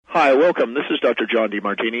Hi, welcome. This is Dr. John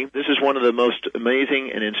DeMartini. This is one of the most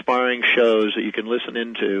amazing and inspiring shows that you can listen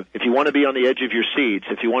into. If you want to be on the edge of your seats,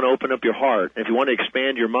 if you want to open up your heart, if you want to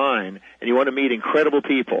expand your mind, and you want to meet incredible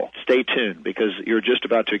people, stay tuned because you're just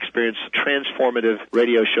about to experience a transformative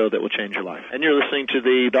radio show that will change your life. And you're listening to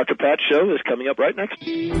the Dr. Pat Show that's coming up right next.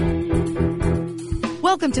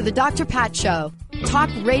 Welcome to the Dr. Pat Show.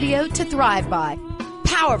 Talk radio to thrive by.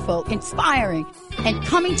 Powerful, inspiring, and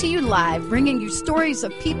coming to you live, bringing you stories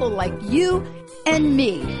of people like you and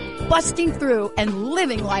me, busting through and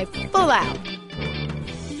living life full out.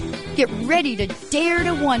 Get ready to dare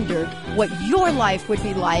to wonder what your life would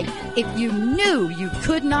be like if you knew you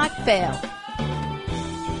could not fail.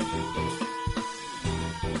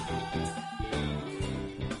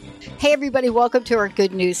 Hey, everybody, welcome to our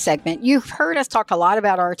Good News segment. You've heard us talk a lot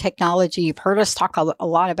about our technology. You've heard us talk a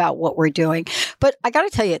lot about what we're doing. But I got to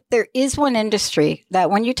tell you, there is one industry that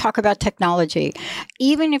when you talk about technology,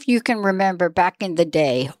 even if you can remember back in the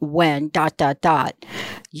day when ...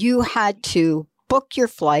 you had to book your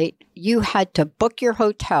flight, you had to book your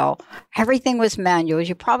hotel. Everything was manual.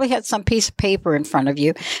 You probably had some piece of paper in front of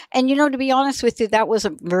you. And, to be honest with you, that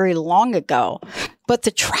wasn't very long ago. But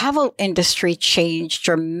the travel industry changed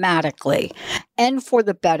dramatically and for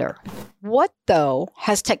the better. What, though,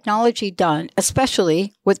 has technology done,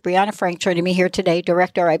 especially with Brianna Frank joining me here today,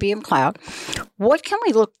 Director IBM Cloud? What can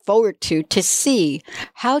we look forward to see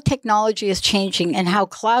how technology is changing and how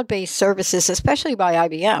cloud-based services, especially by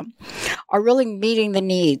IBM, are really meeting the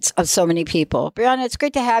needs of so many people? Brianna, it's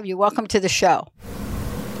great to have you. Welcome to the show.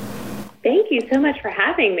 Thank you so much for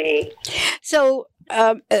having me. So,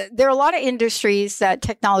 there are a lot of industries that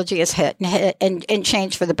technology has hit and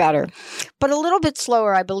changed for the better, but a little bit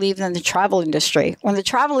slower, I believe, than the travel industry. When the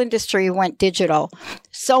travel industry went digital,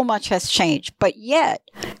 so much has changed, but yet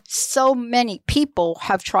so many people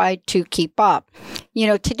have tried to keep up.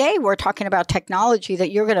 Today we're talking about technology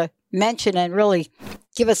that you're going to mention and really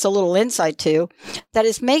give us a little insight to that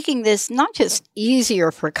is making this not just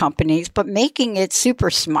easier for companies, but making it super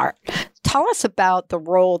smart. Tell us about the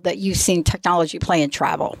role that you've seen technology play in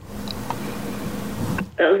travel.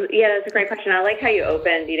 Yeah, that's a great question. I like how you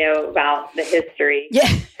opened, about the history. Yeah.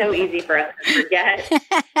 It's so easy for us to forget,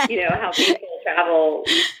 how people travel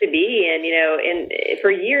used to be. And,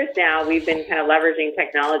 for years now, we've been kind of leveraging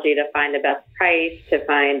technology to find the best price, to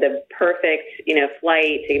find the perfect,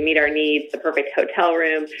 flight, to meet our needs, the perfect hotel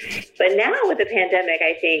room. But now with the pandemic,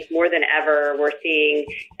 I think more than ever, we're seeing,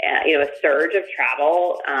 a surge of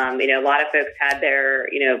travel. A lot of folks had their,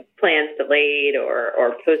 plans delayed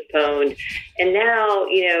or postponed. And now,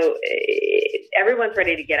 everyone's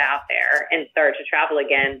ready to get out there and start to travel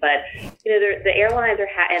again. But, the airlines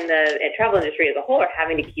and the travel industry as a whole are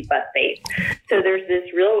having to keep us safe. So there's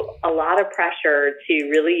a lot of pressure to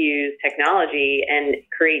really use technology and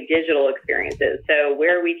create digital experiences. So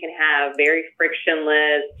where we can have very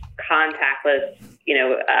frictionless, contactless,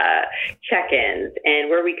 check-ins, and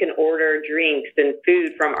where we can order drinks and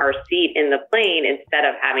food from our seat in the plane instead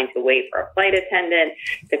of having to wait for a flight attendant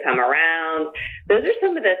to come around. Those are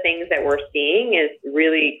some of the things that we're seeing is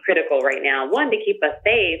really critical right now. One, to keep us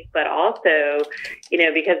safe, but also,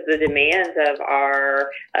 because the demands of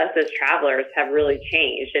us as travelers have really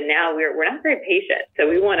changed, and now we're not very patient. So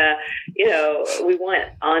we want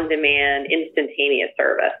on-demand, instantaneous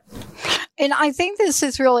service. And I think this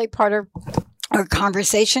is really part of our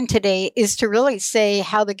conversation today is to really say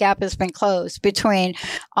how the gap has been closed between,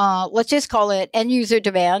 let's just call it end user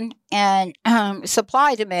demand and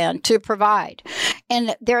supply demand to provide.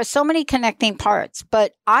 And there are so many connecting parts,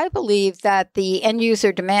 but I believe that the end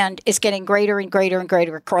user demand is getting greater and greater and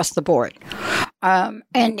greater across the board. And,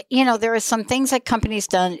 there are some things that companies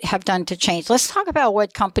have done to change. Let's talk about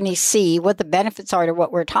what companies see, what the benefits are to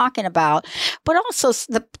what we're talking about. But also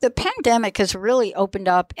the pandemic has really opened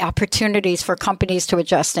up opportunities for companies to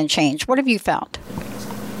adjust and change. What have you found?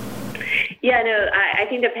 Yeah, no, I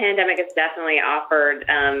think the pandemic has definitely offered,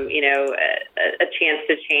 a chance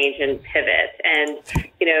to change and pivot. And,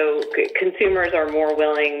 consumers are more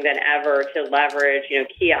willing than ever to leverage,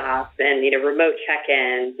 kiosks and, remote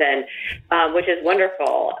check-ins, and which is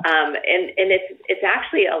wonderful. And it's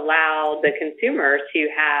actually allowed the consumers to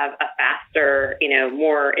have a faster,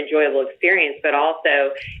 more enjoyable experience, but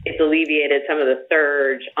also it's alleviated some of the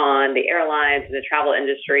surge on the airlines and the travel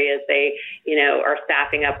industry as they, are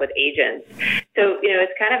staffing up with agents. So,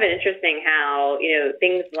 it's kind of interesting how,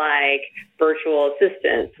 things like virtual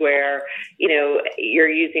assistants where, you're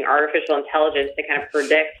using artificial intelligence to kind of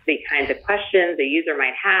predict the kinds of questions the user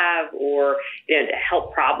might have or, to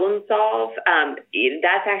help problem solve.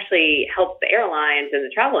 That's actually helps the airlines and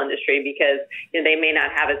the travel industry because they may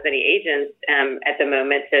not have as many agents at the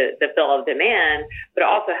moment to fill a demand, but it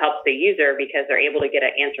also helps the user because they're able to get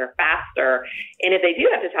an answer faster. And if they do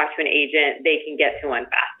have to talk to an agent, they can get to one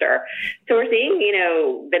faster. So we're seeing,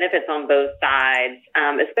 benefits on both sides,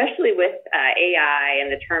 especially with AI in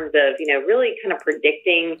the terms of, really kind of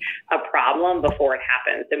predicting a problem before it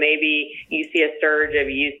happens. So maybe you see a surge of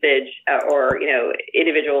usage or,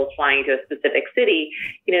 individuals flying to a specific city,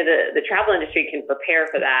 the travel industry can prepare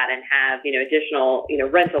for that and have, additional,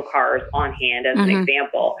 rental cars on hand as an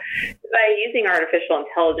example. By using artificial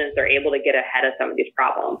intelligence, they're able to get ahead of some of these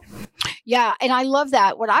problems. Yeah, and I love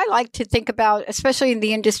that. What I like to think about, especially in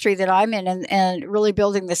the industry that I'm in and really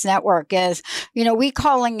building this network is, we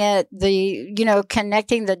calling it the,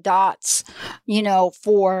 connecting the dots,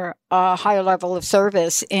 for a higher level of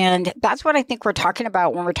service. And that's what I think we're talking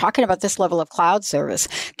about when we're talking about this level of cloud service.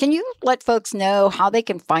 Can you let folks know how they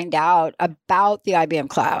can find out about the IBM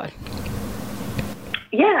Cloud?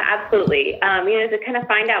 Yeah, absolutely. To kind of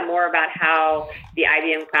find out more about how the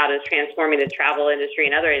IBM Cloud is transforming the travel industry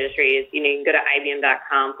and other industries, you can go to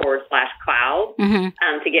ibm.com/cloud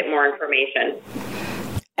to get more information.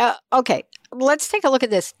 Okay, let's take a look at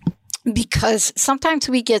this. Because sometimes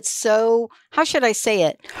we get so, how should I say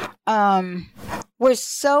it? We're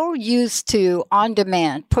so used to on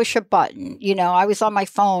demand, push a button. I was on my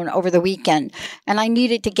phone over the weekend and I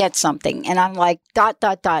needed to get something and I'm like, ...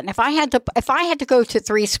 And if I had to go to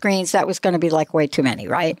 3 screens, that was going to be like way too many,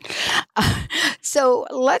 right? So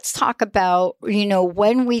let's talk about,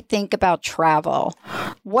 when we think about travel,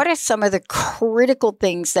 what are some of the critical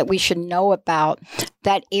things that we should know about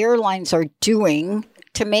that airlines are doing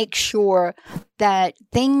to make sure that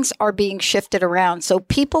things are being shifted around so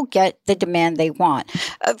people get the demand they want.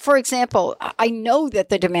 For example, I know that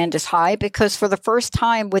the demand is high because for the first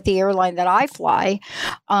time with the airline that I fly,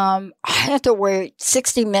 I had to wait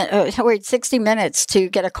 60 minutes to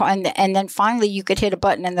get a call, and then finally you could hit a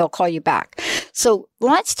button and they'll call you back. So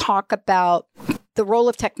let's talk about the role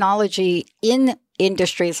of technology in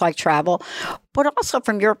industries like travel, but also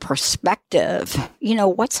from your perspective,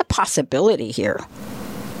 what's a possibility here?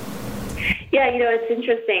 Yeah, it's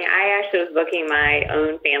interesting. I actually was booking my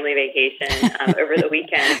own family vacation over the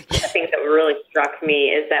weekend. The things that really struck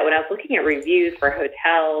me is that when I was looking at reviews for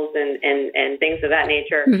hotels and things of that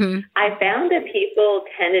nature, I found that people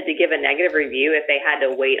tended to give a negative review if they had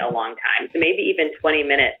to wait a long time. So maybe even 20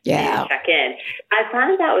 minutes to check in. I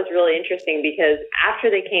found that was really interesting because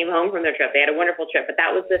after they came home from their trip, they had a wonderful trip, but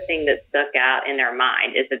that was the thing that stuck out in their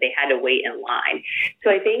mind is that they had to wait in line.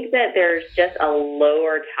 So I think that there's just a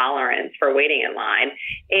lower tolerance for waiting in line.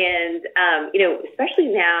 And, especially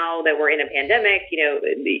now that we're in a pandemic,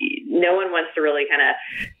 no one wants to really kind of,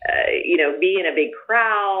 be in a big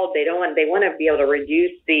crowd. They want to be able to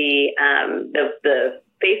reduce the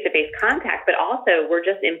face-to-face contact, but also we're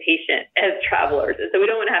just impatient as travelers. And so we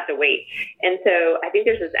don't want to have to wait. And so I think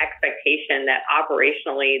there's this expectation that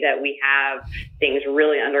operationally that we have things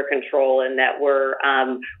really under control and that we're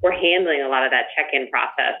handling a lot of that check-in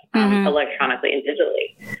process electronically and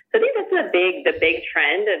digitally. So I think that's the big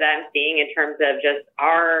trend that I'm seeing in terms of just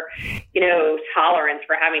our, tolerance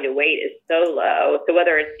for having to wait is so low. So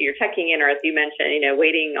whether it's you're checking in or as you mentioned,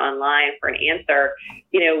 waiting online for an answer,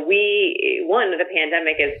 the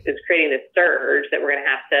pandemic is creating this surge that we're going to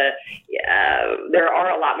have to, there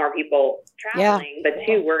are a lot more people traveling, but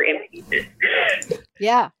 2, we're impatient.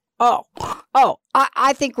 Yeah. Oh,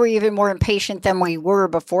 I think we're even more impatient than we were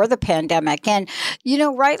before the pandemic. And,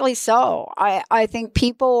 rightly so. I think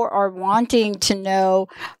people are wanting to know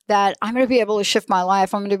that I'm going to be able to shift my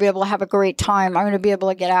life. I'm going to be able to have a great time. I'm going to be able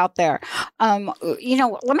to get out there. Let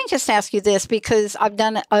me just ask you this, because I've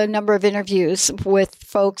done a number of interviews with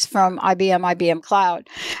folks from IBM Cloud,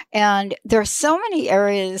 and there are so many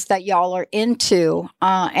areas that y'all are into.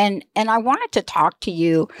 And I wanted to talk to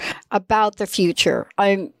you about the future.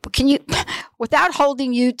 Can you, without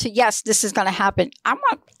holding you to, yes, this is going to happen, I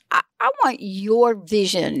want your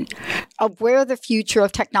vision of where the future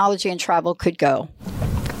of technology and travel could go.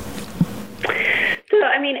 So,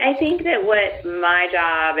 I think that what my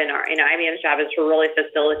job and IBM's job is to really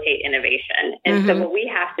facilitate innovation. And so what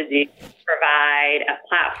we have to do provide a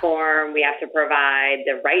platform. We have to provide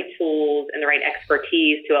the right tools and the right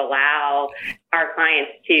expertise to allow our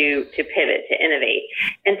clients to pivot, to innovate.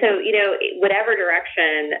 And so, whatever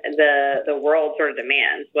direction the world sort of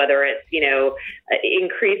demands, whether it's,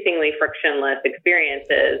 increasingly frictionless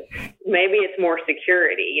experiences, maybe it's more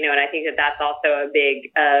security, and I think that that's also a big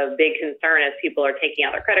concern as people are taking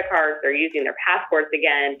out their credit cards, they're using their passports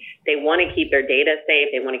again. They want to keep their data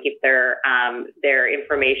safe. They want to keep their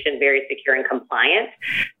information very secure and compliant.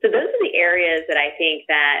 So those are the areas that I think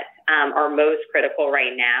that are most critical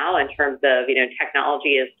right now in terms of,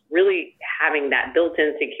 technology is really having that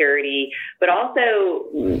built-in security, but also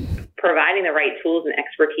providing the right tools and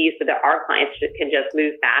expertise so that our clients can just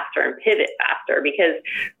move faster and pivot faster. Because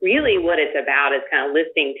really what it's about is kind of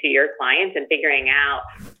listening to your clients and figuring out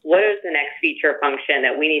what is the next feature function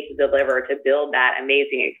that we need to deliver to build that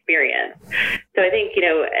amazing experience. So I think,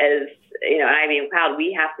 as IBM Cloud,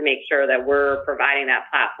 we have to make sure that we're providing that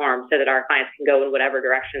platform so that our clients can go in whatever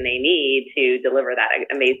direction they need to deliver that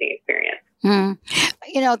amazing experience.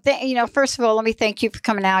 First of all, let me thank you for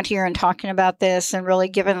coming out here and talking about this and really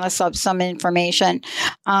giving us up some information.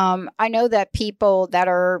 I know that people that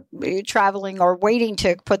are traveling or waiting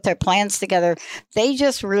to put their plans together, they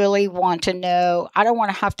just really want to know, I don't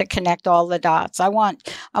want to have to connect all the dots. I want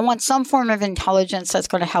some form of intelligence that's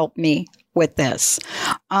going to help me with this.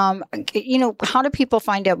 How do people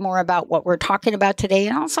find out more about what we're talking about today?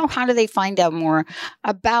 And also, how do they find out more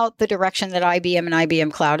about the direction that IBM and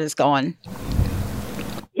IBM Cloud is going?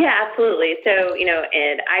 Yeah, absolutely. So,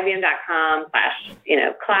 at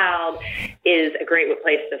IBM.com/cloud is a great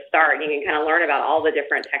place to start. You can kind of learn about all the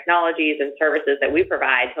different technologies and services that we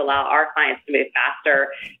provide to allow our clients to move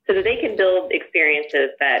faster so that they can build experiences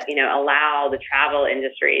that, allow the travel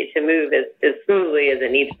industry to move as smoothly as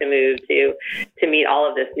it needs to move to meet all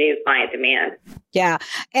of this new client demand. Yeah.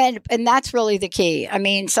 And that's really the key. I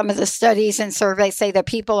mean, some of the studies and surveys say that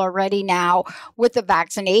people are ready now with the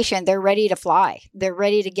vaccination. They're ready to fly. They're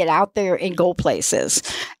ready to get out there and go places.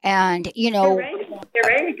 And, they're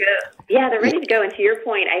ready to go. Yeah, they're ready to go. And to your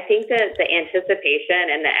point, I think that the anticipation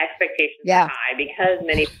and the expectations are high because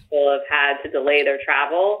many people have had to delay their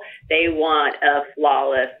travel. They want a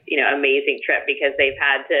flawless, amazing trip because they've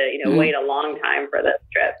had to, wait a long time for this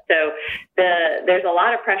trip. So there's a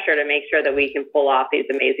lot of pressure to make sure that we can pull off these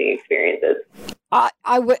amazing experiences. I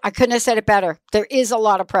couldn't have said it better. There is a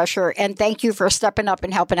lot of pressure. And thank you for stepping up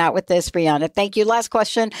and helping out with this, Brianna. Thank you. Last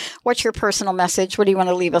question. What's your personal message? What do you want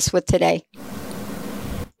to leave us with today?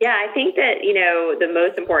 Yeah, I think that, the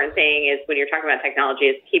most important thing is when you're talking about technology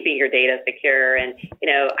is keeping your data secure. And,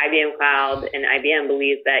 IBM Cloud and IBM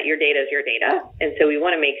believes that your data is your data. And so we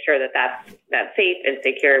want to make sure that that's safe and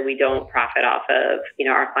secure. We don't profit off of,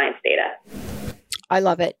 our clients' data. I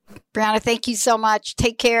love it. Brianna, thank you so much.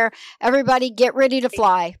 Take care. Everybody, get ready to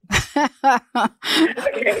fly.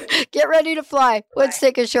 Get ready to fly. Let's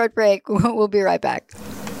take a short break. We'll be right back.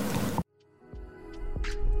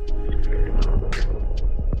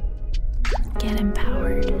 Get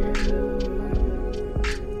empowered.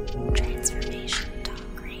 Transformation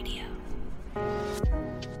Talk Radio.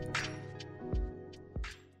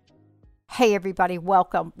 Hey, everybody.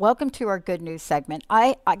 Welcome. Welcome to our good news segment.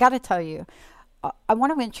 I got to tell you, I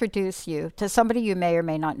want to introduce you to somebody you may or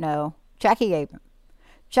may not know, Jackie Abram.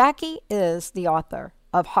 Jackie is the author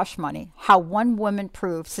of Hush Money, How One Woman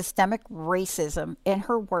Proved Systemic Racism in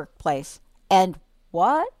Her Workplace and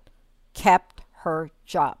what kept her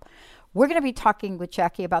job. We're going to be talking with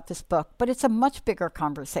Jackie about this book, but it's a much bigger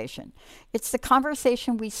conversation. It's the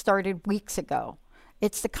conversation we started weeks ago.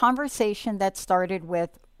 It's the conversation that started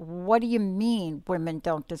with, what do you mean women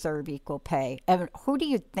don't deserve equal pay? And who do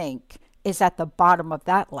you think is at the bottom of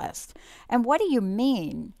that list? And what do you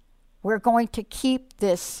mean we're going to keep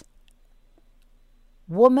this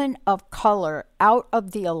woman of color out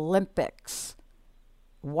of the Olympics?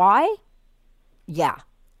 Why? Yeah,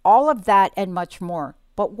 all of that and much more.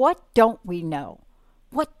 But what don't we know?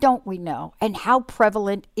 What don't we know? And how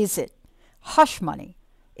prevalent is it? Hush Money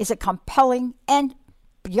is a compelling and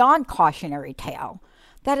beyond cautionary tale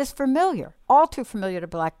that is familiar, all too familiar to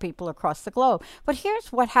Black people across the globe. But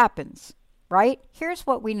here's what happens, right? Here's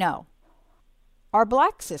what we know. Our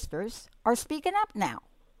Black sisters are speaking up now.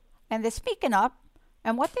 And they're speaking up,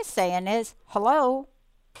 and what they're saying is, hello,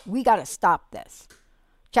 we got to stop this.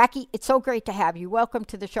 Jackie, it's so great to have you. Welcome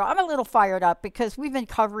to the show. I'm a little fired up because we've been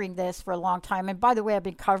covering this for a long time. And by the way, I've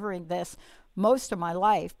been covering this most of my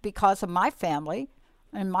life because of my family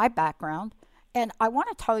and my background. And I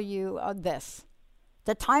want to tell you this,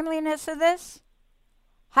 the timeliness of this.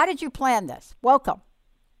 How did you plan this? Welcome.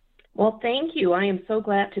 Well, thank you. I am so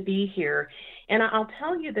glad to be here. And I'll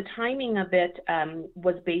tell you, the timing of it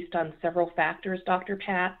was based on several factors, Dr.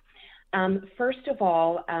 Pat. First of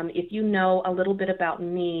all, if you know a little bit about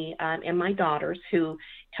me and my daughters who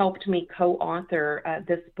helped me co-author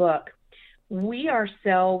this book, we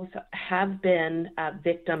ourselves have been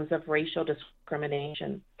victims of racial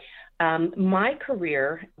discrimination. My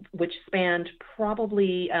career, which spanned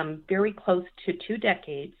probably very close to 2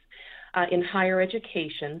 decades in higher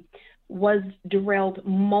education, was derailed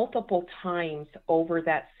multiple times over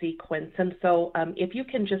that sequence. And so if you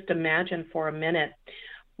can just imagine for a minute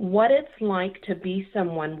what it's like to be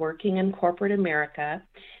someone working in corporate America.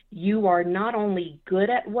 You are not only good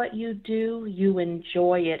at what you do, you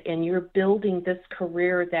enjoy it, and you're building this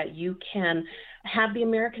career that you can have the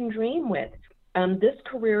American dream with. This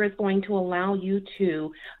career is going to allow you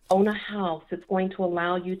to own a house. It's going to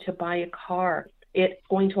allow you to buy a car. It's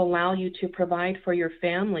going to allow you to provide for your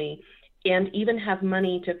family and even have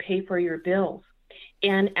money to pay for your bills.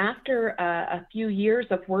 And after a few years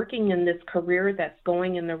of working in this career that's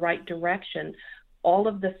going in the right direction, all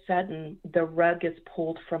of a sudden the rug is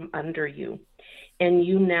pulled from under you. And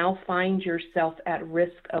you now find yourself at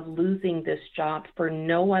risk of losing this job for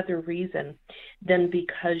no other reason than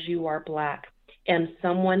because you are Black. And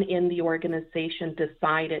someone in the organization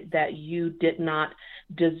decided that you did not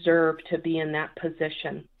deserve to be in that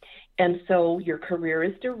position. And so your career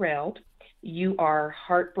is derailed. You are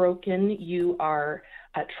heartbroken, you are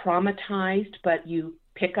traumatized, but you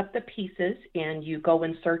pick up the pieces and you go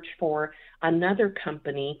and search for another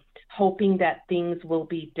company, hoping that things will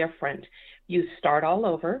be different. You start all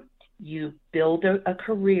over, you build a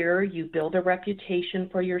career, you build a reputation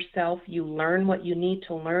for yourself, you learn what you need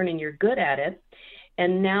to learn and you're good at it,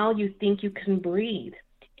 and now you think you can breathe.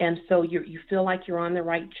 And so you feel like you're on the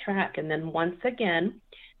right track. And then once again,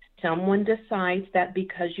 someone decides that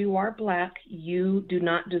because you are Black, you do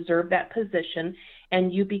not deserve that position,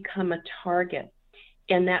 and you become a target,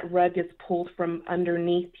 and that rug is pulled from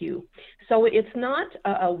underneath you. So it's not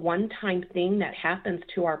a one-time thing that happens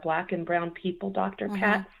to our Black and brown people, Dr.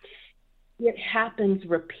 Pat. It happens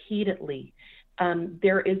repeatedly.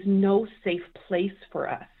 There is no safe place for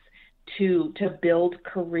us to build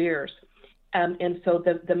careers. And so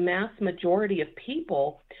the mass majority of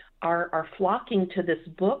people are flocking to this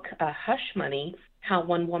book, Hush Money, How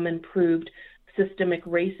One Woman Proved Systemic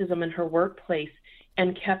Racism in Her Workplace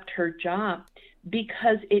and Kept Her Job,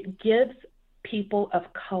 because it gives people of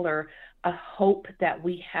color a hope that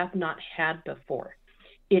we have not had before.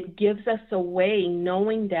 It gives us a way,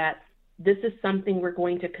 knowing that this is something we're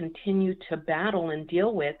going to continue to battle and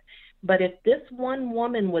deal with. But if this one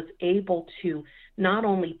woman was able to not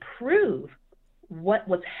only prove what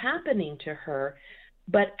was happening to her,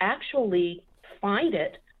 but actually fight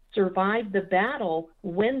it, survive the battle,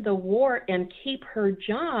 win the war, and keep her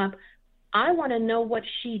job, I want to know what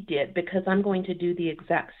she did, because I'm going to do the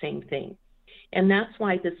exact same thing. And that's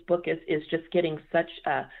why this book is just getting such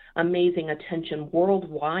amazing attention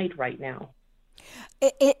worldwide right now.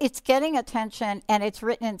 It's getting attention, and it's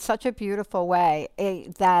written in such a beautiful way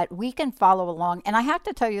that we can follow along. And I have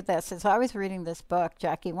to tell you this, as I was reading this book,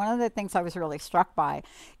 Jackie, one of the things I was really struck by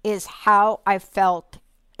is how I felt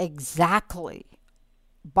exactly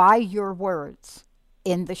by your words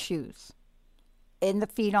in the shoes, in the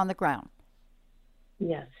feet on the ground.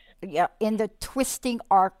 Yes. Yeah, in the twisting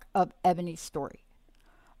arc of Ebony's story.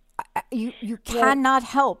 You cannot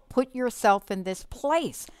help put yourself in this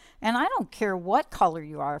place. And I don't care what color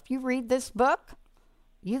you are. If you read this book,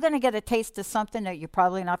 you're going to get a taste of something that you're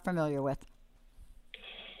probably not familiar with.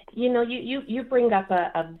 You know, you bring up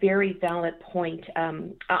a very valid point.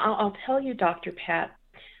 I'll tell you, Dr. Pat,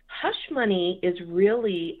 Hush Money is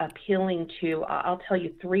really appealing to, I'll tell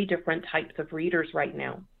you, 3 different types of readers right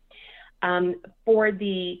now. For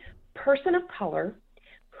the person of color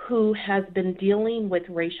who has been dealing with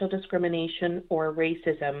racial discrimination or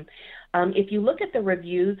racism, if you look at the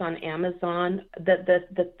reviews on Amazon,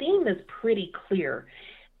 the theme is pretty clear.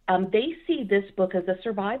 They see this book as a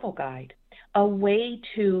survival guide, a way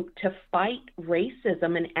to fight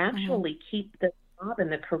racism and actually keep the job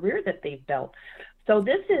and the career that they've built. So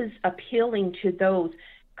this is appealing to those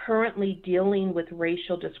currently dealing with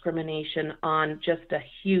racial discrimination on just a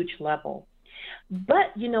huge level.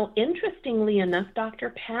 But, you know, interestingly enough,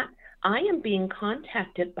 Dr. Pat, I am being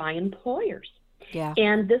contacted by employers. Yeah.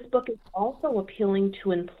 And this book is also appealing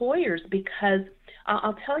to employers because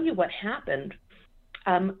I'll tell you what happened.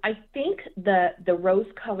 I think the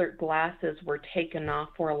rose-colored glasses were taken off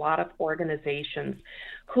for a lot of organizations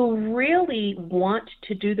who really want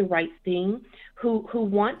to do the right thing, who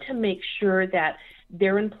want to make sure that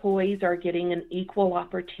their employees are getting an equal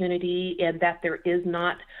opportunity and that there is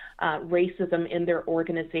not racism in their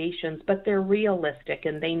organizations, but they're realistic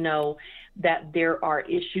and they know that there are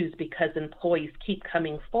issues because employees keep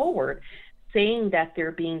coming forward saying that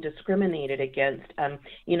they're being discriminated against,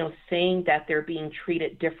 saying that they're being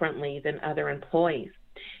treated differently than other employees.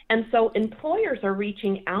 And so employers are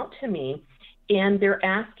reaching out to me and they're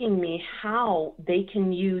asking me how they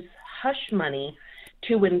can use hush money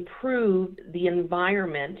to improve the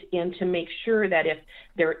environment and to make sure that if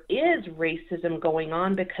there is racism going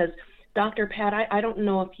on, because Dr. Pat, I don't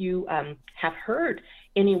know if you have heard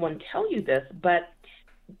anyone tell you this, but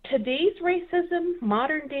today's racism,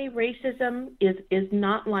 modern day racism, is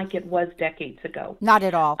not like it was decades ago. Not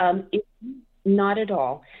at all. Not at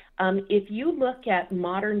all. If you look at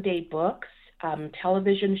modern day books,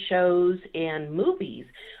 television shows, and movies,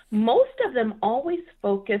 most of them always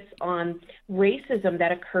focus on racism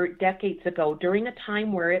that occurred decades ago during a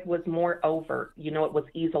time where it was more overt, it was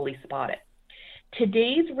easily spotted.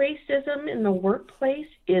 Today's racism in the workplace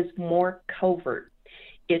is more covert.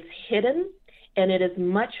 It's hidden, and it is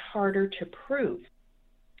much harder to prove.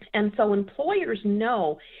 And so employers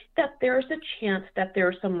know that there's a chance that there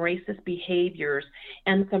are some racist behaviors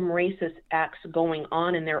and some racist acts going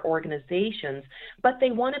on in their organizations, but they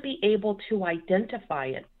want to be able to identify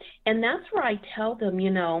it. And that's where I tell them,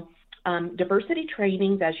 diversity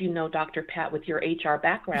trainings, as you know, Dr. Pat, with your HR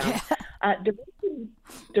background,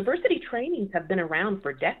 diversity trainings have been around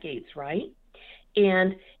for decades, right?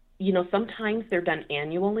 And, sometimes they're done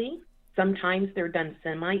annually. Sometimes they're done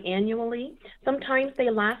semi-annually. Sometimes they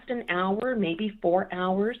last an hour, maybe 4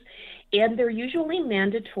 hours, and they're usually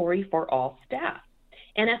mandatory for all staff.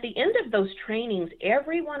 And at the end of those trainings,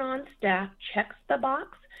 everyone on staff checks the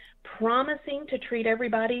box, promising to treat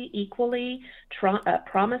everybody equally,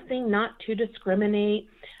 promising not to discriminate,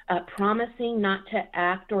 promising not to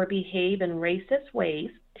act or behave in racist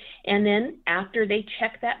ways. And then after they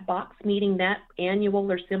check that box, meeting that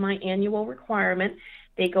annual or semi-annual requirement,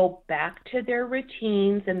 they go back to their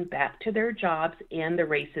routines and back to their jobs, and the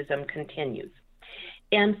racism continues.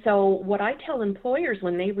 And so what I tell employers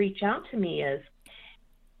when they reach out to me is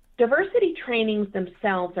diversity trainings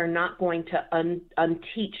themselves are not going to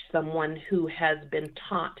unteach someone who has been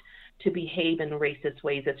taught to behave in racist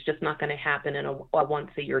ways. It's just not going to happen in a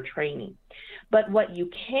once-a-year training. But what you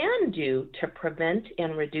can do to prevent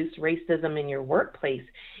and reduce racism in your workplace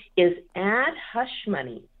is add hush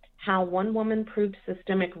money. How one woman proved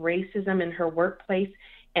systemic racism in her workplace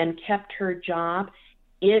and kept her job,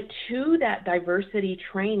 to that diversity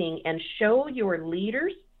training, and show your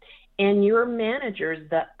leaders and your managers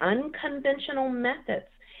the unconventional methods.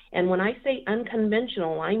 And when I say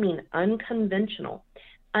unconventional, I mean unconventional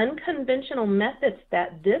methods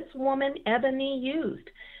that this woman, Ebony, used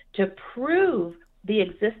to prove the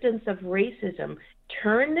existence of racism,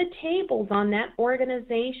 turn the tables on that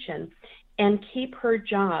organization, and keep her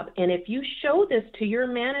job. And if you show this to your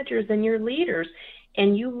managers and your leaders,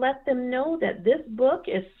 and you let them know that this book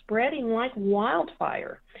is spreading like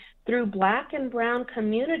wildfire through Black and brown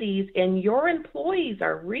communities, and your employees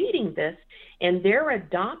are reading this, and they're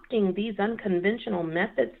adopting these unconventional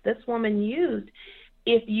methods this woman used,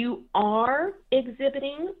 if you are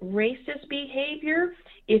exhibiting racist behavior,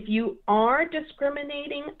 if you are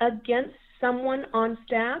discriminating against someone on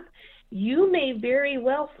staff, you may very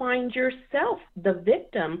well find yourself the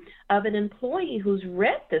victim of an employee who's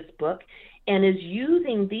read this book and is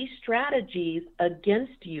using these strategies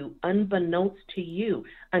against you unbeknownst to you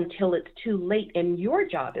until it's too late and your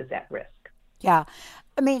job is at risk. Yeah.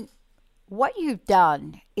 I mean, what you've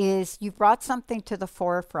done is you've brought something to the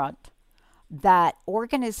forefront that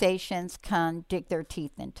organizations can dig their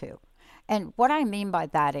teeth into. And what I mean by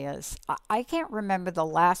that is, I can't remember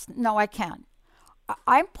I can.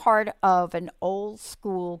 I'm part of an old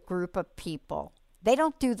school group of people. They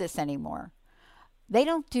don't do this anymore. They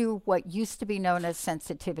don't do what used to be known as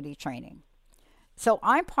sensitivity training. So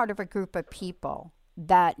I'm part of a group of people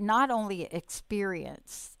that not only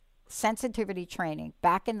experienced sensitivity training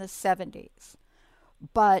back in the 70s,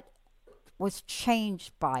 but was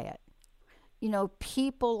changed by it.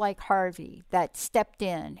 People like Harvey that stepped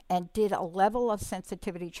in and did a level of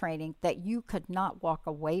sensitivity training that you could not walk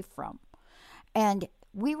away from. And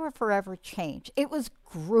we were forever changed. It was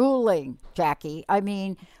grueling, Jackie. I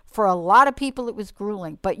mean, for a lot of people, it was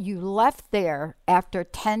grueling. But you left there after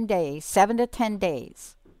 10 days, 7 to 10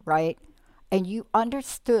 days, right? And you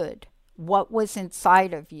understood what was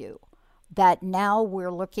inside of you that now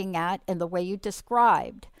we're looking at, and the way you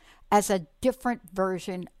described, as a different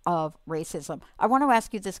version of racism. I want to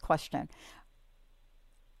ask you this question.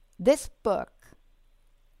 This book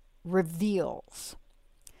reveals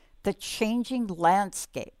the changing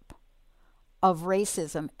landscape of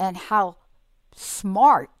racism and how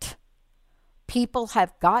smart people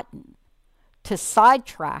have gotten to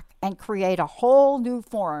sidetrack and create a whole new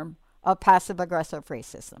form of passive aggressive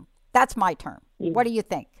racism. That's my term. Yeah. What do you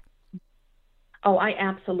think? Oh, I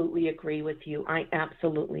absolutely agree with you. I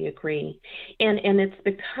absolutely agree. And it's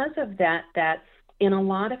because of that in a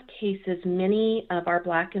lot of cases, many of our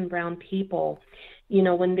Black and brown people,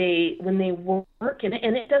 when they work, and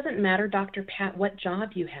it doesn't matter, Dr. Pat, what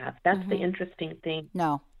job you have. That's the interesting thing.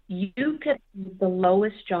 No. You could be the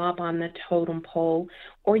lowest job on the totem pole,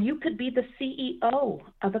 or you could be the CEO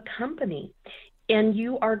of a company, and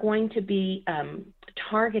you are going to be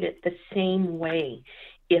targeted the same way.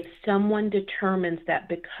 If someone determines that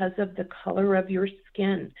because of the color of your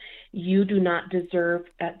skin, you do not deserve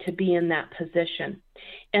to be in that position.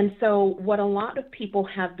 And so what a lot of people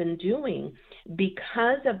have been doing,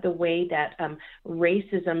 because of the way that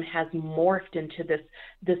racism has morphed into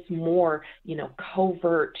this more,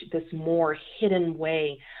 covert, this more hidden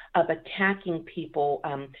way of attacking people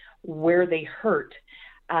where they hurt,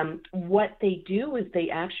 what they do is they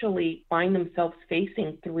actually find themselves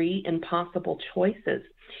facing 3 impossible choices.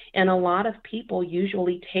 And a lot of people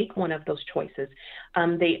usually take one of those choices.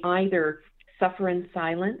 They either suffer in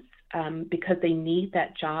silence because they need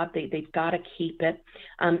that job. They've got to keep it.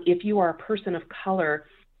 If you are a person of color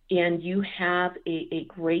and you have a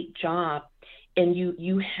great job and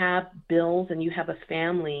you have bills and you have a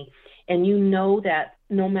family, and you know that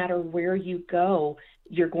no matter where you go,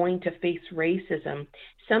 you're going to face racism.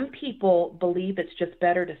 Some people believe it's just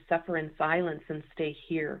better to suffer in silence and stay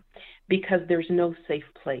here because there's no safe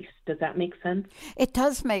place. Does that make sense? It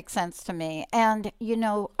does make sense to me. And,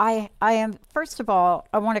 I am, first of all,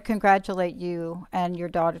 I want to congratulate you and your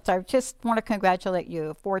daughters. I just want to congratulate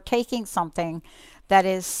you for taking something that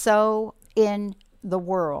is so in the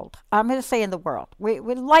world. I'm going to say in the world. We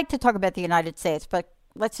like to talk about the United States, but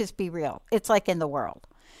let's just be real. It's like in the world.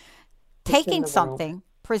 Taking something,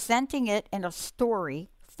 presenting it in a story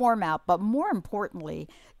format, but more importantly,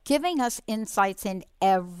 giving us insights in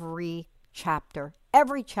every chapter,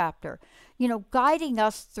 guiding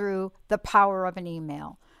us through the power of an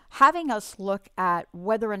email, having us look at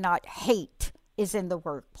whether or not hate is in the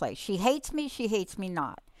workplace. She hates me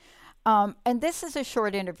not. And this is a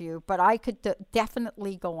short interview, but I could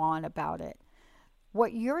definitely go on about it.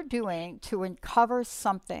 What you're doing to uncover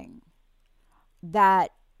something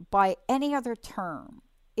that by any other term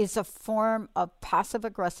is a form of passive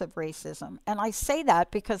aggressive racism. And I say that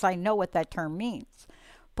because I know what that term means.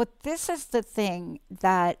 But this is the thing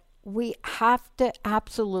that we have to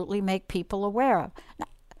absolutely make people aware of. Now,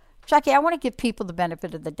 Jackie, I want to give people the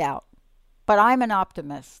benefit of the doubt, but I'm an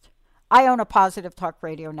optimist. I own a Positive Talk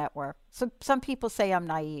Radio network. So some people say I'm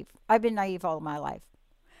naive. I've been naive all my life.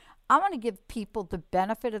 I want to give people the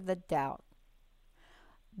benefit of the doubt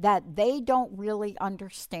that they don't really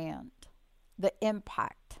understand the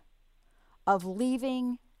impact of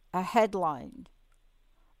leaving a headline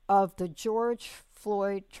of the George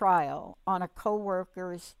Floyd trial on a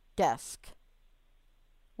coworker's desk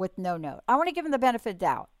with no note. I want to give them the benefit of the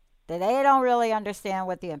doubt that they don't really understand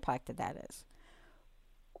what the impact of that is.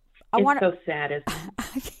 It's so sad,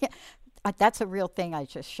 isn't it? That's a real thing I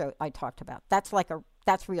talked about. That's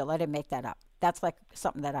real. I didn't make that up. That's like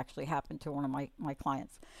something that actually happened to one of my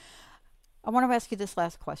clients. I want to ask you this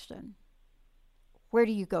last question. Where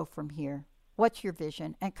do you go from here? What's your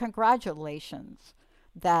vision? And congratulations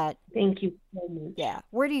that... Thank you so much. Yeah.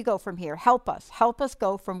 Where do you go from here? Help us. Help us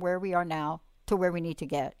go from where we are now to where we need to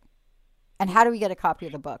get. And how do we get a copy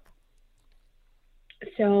of the book?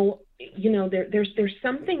 So, there's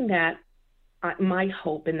something that my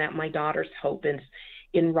hope and that my daughter's hope is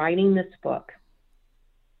in writing this book.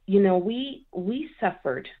 We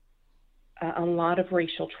suffered a lot of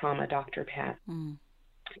racial trauma, Dr. Pat.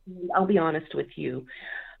 I'll be honest with you.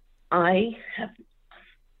 I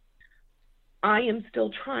am still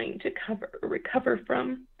trying to recover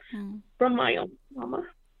from my own trauma.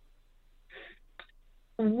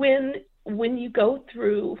 When you go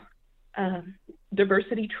through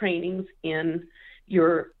diversity trainings in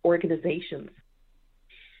your organizations,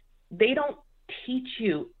 they don't teach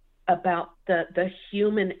you about the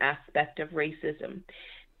human aspect of racism.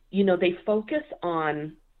 They focus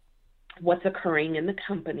on what's occurring in the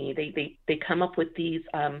company. They come up with these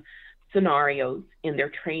scenarios in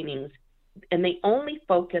their trainings, and they only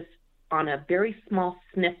focus on a very small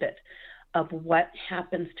snippet of what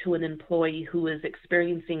happens to an employee who is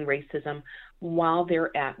experiencing racism while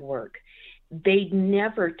they're at work. They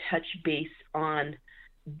never touch base on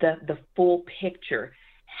the full picture.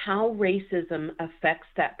 how racism affects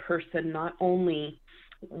that person not only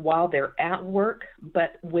while they're at work,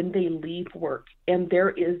 but when they leave work. And there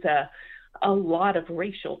is a lot of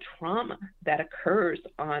racial trauma that occurs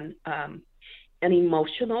on an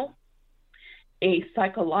emotional, a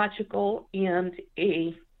psychological, and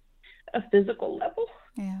a physical level.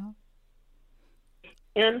 Yeah.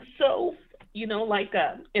 And so, like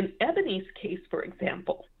in Ebony's case, for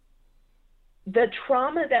example, the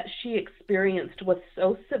trauma that she experienced was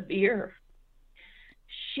so severe.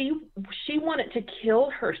 She wanted to kill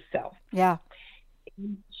herself. Yeah.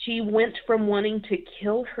 She went from wanting to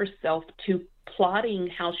kill herself to plotting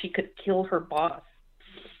how she could kill her boss.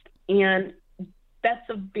 And that's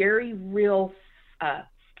a very real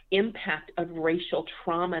impact of racial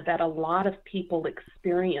trauma that a lot of people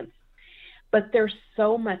experience. But there's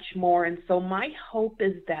so much more. And so my hope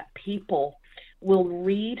is that people will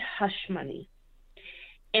read Hush Money,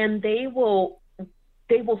 and they will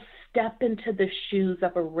step into the shoes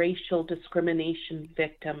of a racial discrimination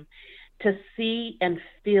victim to see and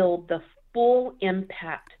feel the full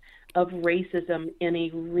impact of racism in a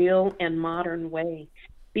real and modern way,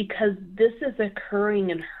 because this is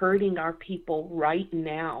occurring and hurting our people right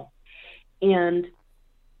now. And,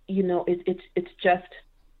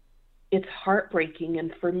 it's heartbreaking.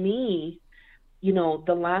 And for me,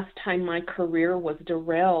 the last time my career was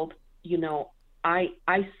derailed, I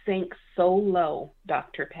sank so low,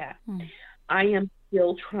 Dr. Pat. I am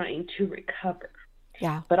still trying to recover.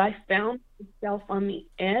 Yeah. But I found myself on the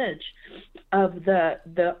edge of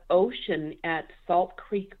the ocean at Salt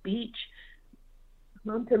Creek Beach,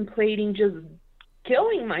 contemplating just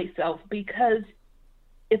killing myself, because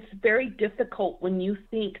it's very difficult when you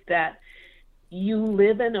think that you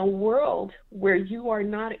live in a world where you are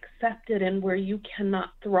not accepted and where you cannot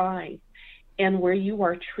thrive and where you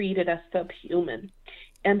are treated as subhuman.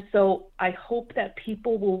 And so I hope that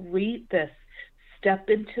people will read this, step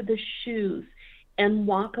into the shoes, and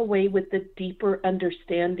walk away with a deeper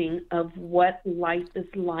understanding of what life is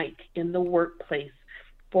like in the workplace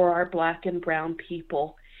for our Black and brown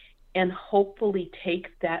people, and hopefully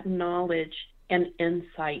take that knowledge and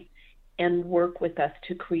insight and work with us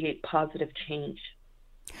to create positive change.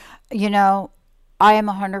 I am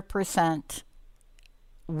 100%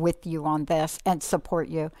 with you on this and support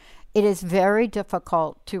you. It is very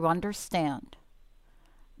difficult to understand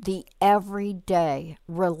the everyday,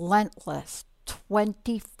 relentless,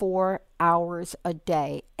 24 hours a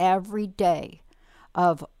day, every day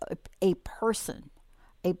of a person,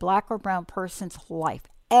 a Black or brown person's life,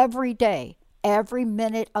 every day, every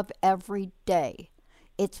minute of every day.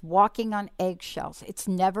 It's walking on eggshells. It's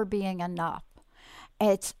never being enough.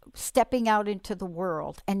 It's stepping out into the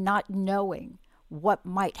world and not knowing what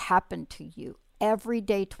might happen to you every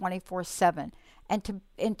day, 24/7.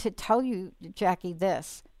 And to tell you, Jackie,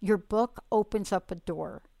 this, your book opens up a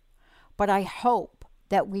door. But I hope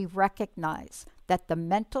that we recognize that the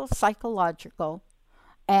mental, psychological,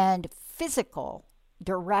 and physical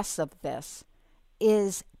duress of this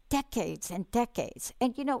is decades and decades.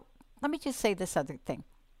 And, let me just say this other thing.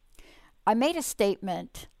 I made a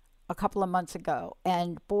statement a couple of months ago,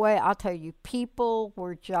 and boy, I'll tell you, people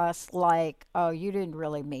were just like, oh, you didn't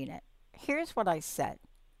really mean it. Here's what I said.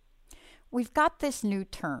 We've got this new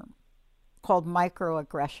term called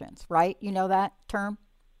microaggressions, right? You know that term?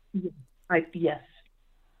 Yes.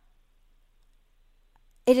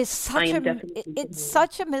 It is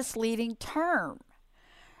such a misleading term.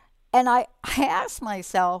 And I asked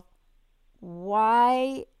myself,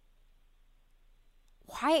 why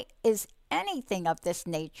is anything of this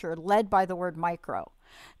nature led by the word micro?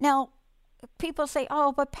 Now, people say,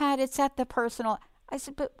 oh, but Pat, it's at the personal. I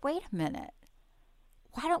said, but wait a minute.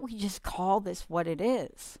 Why don't we just call this what it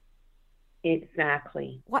is?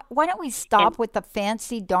 Exactly. Why don't we stop with the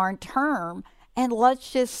fancy darn term and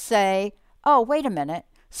let's just say, oh, wait a minute,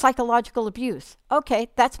 psychological abuse. Okay,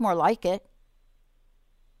 that's more like it.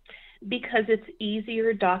 Because it's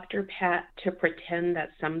easier, Dr. Pat, to pretend that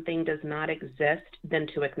something does not exist than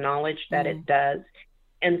to acknowledge that it does.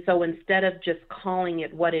 And so instead of just calling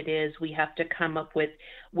it what it is, we have to come up with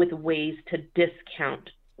ways to discount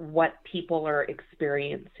what people are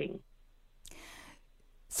experiencing.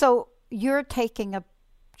 So you're taking a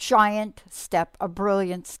giant step, a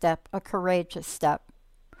brilliant step, a courageous step.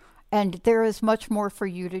 And there is much more for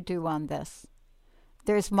you to do on this.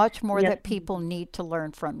 There's much more that people need to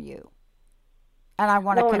learn from you. And I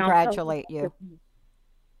want to congratulate you.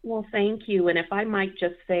 Well, thank you. And if I might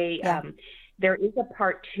just say, there is a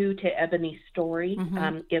part 2 to Ebony's story.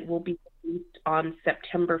 It will be released on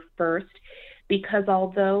September 1st, because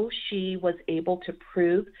although she was able to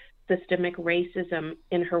prove systemic racism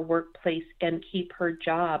in her workplace and keep her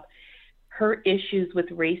job. Her issues with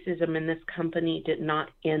racism in this company did not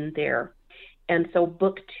end there. And so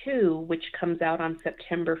book 2, which comes out on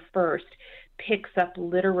September 1st, picks up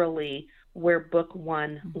literally where book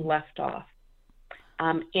 1 left off.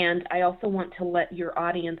 And I also want to let your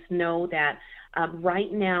audience know that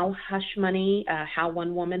right now, Hush Money, How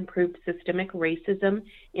One Woman Proved Systemic Racism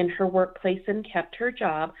in Her Workplace and Kept Her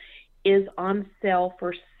Job, is on sale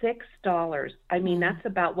for $6. I mean, that's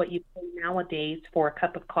about what you pay nowadays for a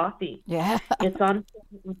cup of coffee. Yeah. It's on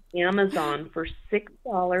Amazon for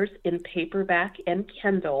 $6 in paperback and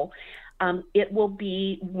Kindle. It will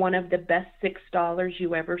be one of the best $6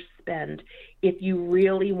 you ever spend if you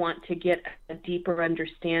really want to get a deeper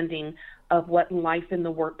understanding of what life in the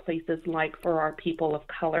workplace is like for our people of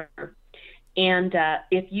color. And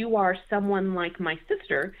if you are someone like my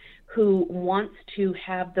sister who wants to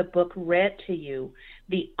have the book read to you,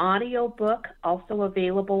 the audio book, also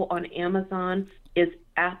available on Amazon, is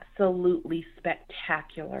absolutely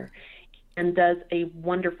spectacular and does a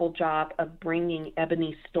wonderful job of bringing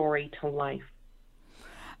Ebony's story to life.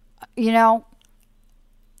 You know,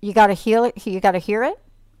 you got to heal it. You got to hear it.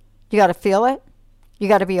 You got to feel it. You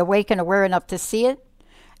got to be awake and aware enough to see it.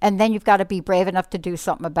 And then you've got to be brave enough to do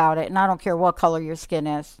something about it. And I don't care what color your skin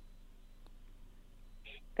is.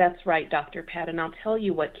 That's right, Dr. Pat. And I'll tell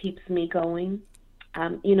you what keeps me going.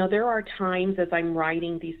 You know, there are times as I'm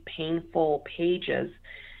writing these painful pages,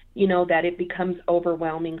 you know, that it becomes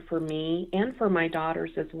overwhelming for me and for my daughters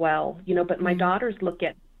as well. You know, but my daughters look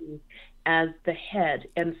at me as the head.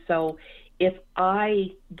 And so if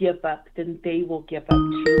I give up, then they will give up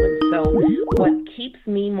too. And so what keeps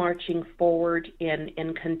me marching forward and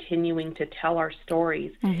continuing to tell our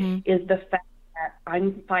stories is the fact that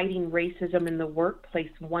I'm fighting racism in the workplace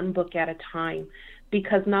one book at a time.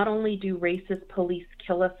 Because not only do racist police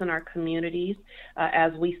kill us in our communities,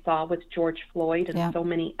 as we saw with George Floyd and so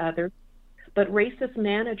many others, but racist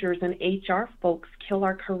managers and HR folks kill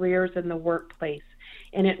our careers in the workplace.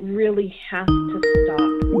 And it really has to stop.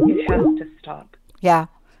 It has to stop. Yeah.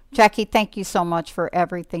 Jackie, thank you so much for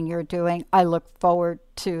everything you're doing. I look forward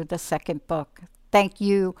to the second book. Thank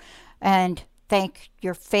you, and thank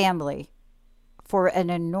your family for an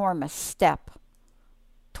enormous step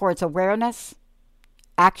towards awareness,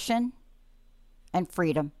 action, and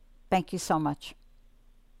freedom. Thank you so much.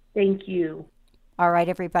 Thank you. All right,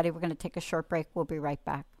 everybody, we're going to take a short break. We'll be right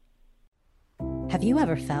back. Have you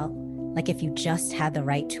ever felt like if you just had the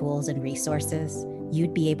right tools and resources,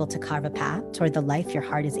 you'd be able to carve a path toward the life your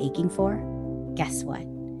heart is aching for? Guess what?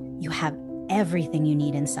 You have everything you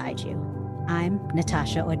need inside you. I'm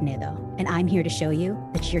Natasha Odnedo, and I'm here to show you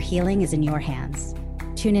that your healing is in your hands.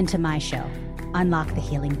 Tune into my show, Unlock the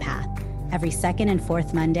Healing Path, every second and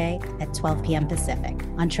fourth Monday at 12 p.m. Pacific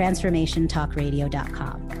on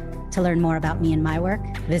TransformationTalkRadio.com. To learn more about me and my work,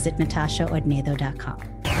 visit NatashaOdnedo.com.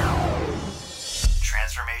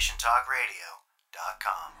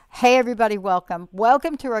 TransformationTalkRadio.com. Hey, everybody, welcome.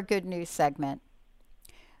 Welcome to our good news segment.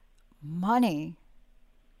 Money.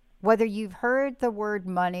 Whether you've heard the word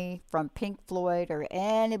money from Pink Floyd or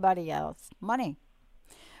anybody else, money.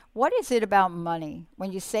 What is it about money?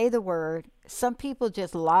 When you say the word, some people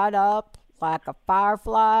just light up like a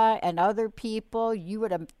firefly, and other people, you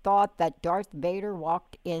would have thought that Darth Vader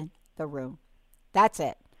walked in the room. That's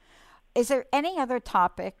it. Is there any other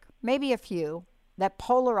topic, maybe a few, that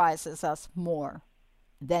polarizes us more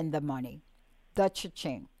than the money? The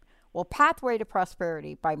cha-ching. Well, Pathway to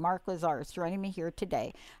Prosperity by Mark Lazar is joining me here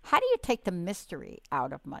today. How do you take the mystery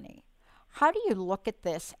out of money? How do you look at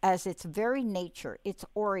this as its very nature, its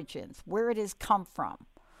origins, where it has come from,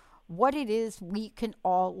 what it is we can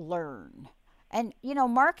all learn? And, you know,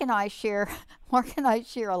 Mark and I share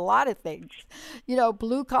a lot of things. You know,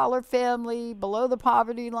 blue collar family, below the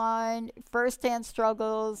poverty line, firsthand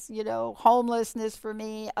struggles, you know, homelessness for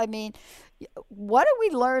me. I mean, what do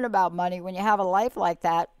we learn about money when you have a life like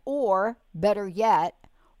that? Or better yet,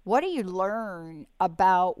 what do you learn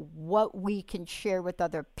about what we can share with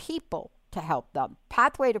other people to help them?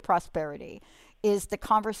 Pathway to Prosperity is the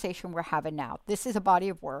conversation we're having now. This is a body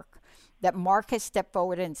of work that Mark has stepped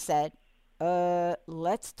forward and said,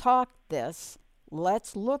 let's talk this,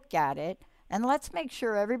 let's look at it, and let's make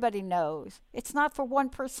sure everybody knows it's not for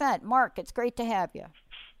 1%. Mark, it's great to have you.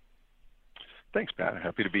 Thanks, Pat.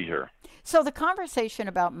 Happy to be here. So the conversation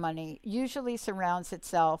about money usually surrounds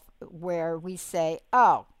itself where we say,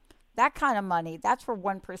 oh, that kind of money, that's for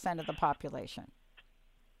 1% of the population.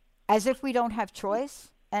 As if we don't have choice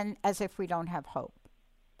and as if we don't have hope.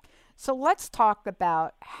 So let's talk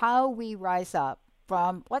about how we rise up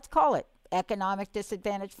from, let's call it, economic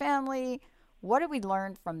disadvantaged family, What do we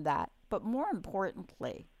learn from that? But more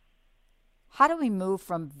importantly, how do we move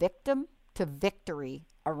from victim to victory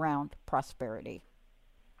around prosperity?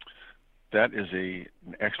 That is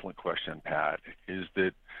an excellent question, Pat. Is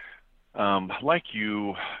that like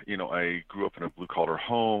you, I grew up in a blue-collar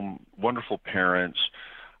home, wonderful parents.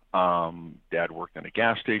 Dad worked in a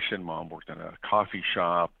gas station, mom worked in a coffee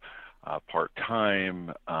shop,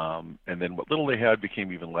 part-time, and then what little they had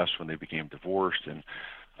became even less when they became divorced. And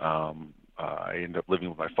I ended up living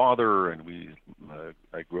with my father, and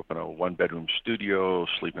I grew up in a one-bedroom studio,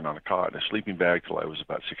 sleeping on a cot in a sleeping bag till I was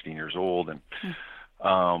about 16 years old. And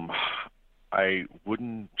I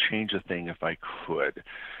wouldn't change a thing if I could.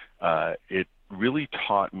 It really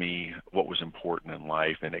taught me what was important in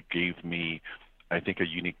life, and it gave me, I think, a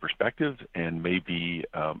unique perspective and maybe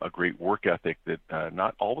a great work ethic that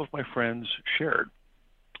not all of my friends shared.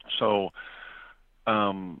 So,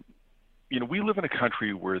 we live in a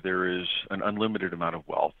country where there is an unlimited amount of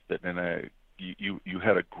wealth. You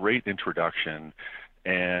had a great introduction,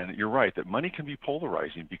 and you're right that money can be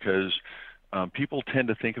polarizing because people tend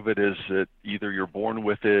to think of it as that either you're born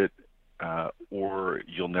with it or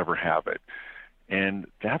you'll never have it. And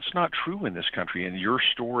that's not true in this country. And your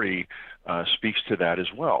story speaks to that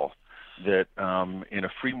as well, that in a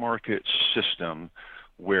free market system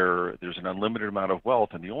where there's an unlimited amount of wealth,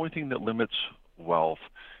 and the only thing that limits wealth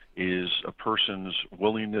is a person's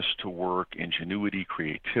willingness to work, ingenuity,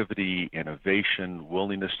 creativity, innovation,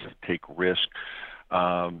 willingness to take risk,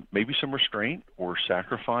 maybe some restraint or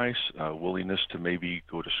sacrifice, willingness to maybe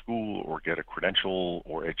go to school or get a credential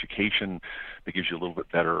or education that gives you a little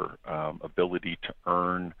bit better ability to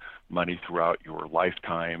earn money throughout your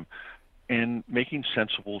lifetime, and making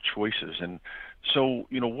sensible choices. And so,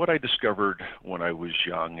 what I discovered when I was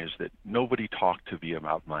young is that nobody talked to me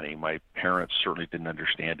about money. My parents certainly didn't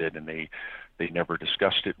understand it, and they never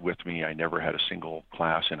discussed it with me. I never had a single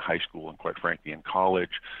class in high school and, quite frankly, in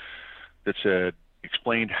college that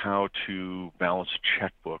explained how to balance a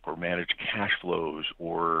checkbook or manage cash flows,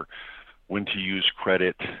 or when to use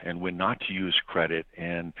credit and when not to use credit,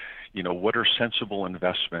 and what are sensible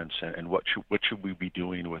investments, and what should we be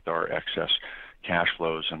doing with our excess cash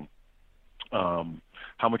flows, and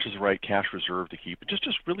how much is the right cash reserve to keep.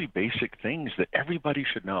 Just really basic things that everybody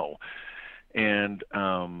should know. And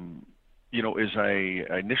as I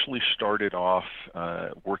initially started off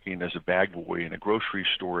working as a bag boy in a grocery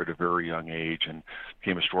store at a very young age, and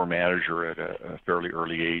became a store manager at a fairly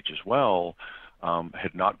early age as well,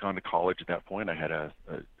 had not gone to college at that point. I had a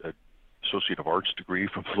Associate of Arts degree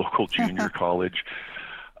from a local junior college.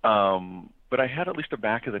 But I had at least a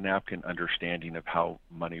back of the napkin understanding of how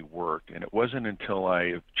money worked. And it wasn't until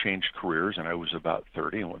I changed careers and I was about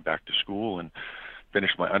 30 and went back to school and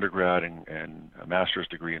finished my undergrad and a master's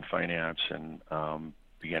degree in finance, and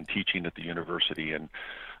began teaching at the university, and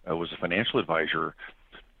was a financial advisor,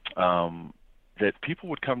 that people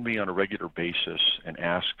would come to me on a regular basis and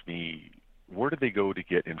ask me, where do they go to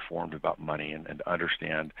get informed about money and to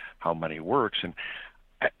understand how money works? And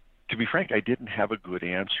to be frank, I didn't have a good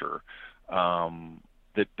answer.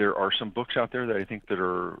 That there are some books out there that I think that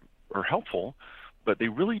are helpful, but they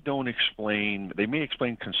really don't explain. They may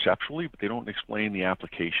explain conceptually, but they don't explain the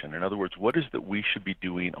application. In other words, what is that we should be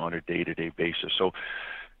doing on a day-to-day basis? So,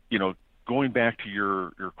 going back to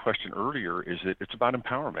your question earlier, is that it's about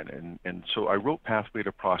empowerment. And so I wrote Pathway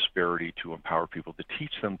to Prosperity to empower people, to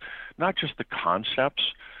teach them not just the concepts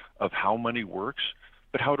of how money works,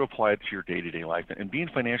 but how to apply it to your day-to-day life. And being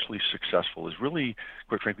financially successful is really,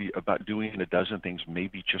 quite frankly, about doing a dozen things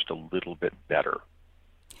maybe just a little bit better.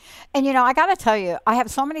 And, I got to tell you, I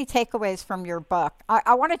have so many takeaways from your book.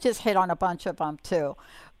 I want to just hit on a bunch of them, too.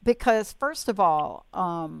 Because, first of all,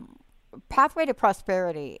 Pathway to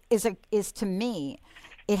Prosperity is to me,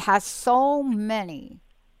 it has so many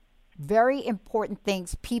very important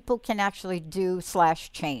things people can actually do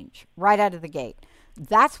 / change right out of the gate.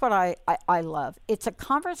 That's what I love. It's a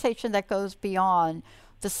conversation that goes beyond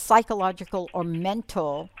the psychological or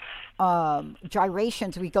mental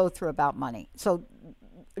gyrations we go through about money. So,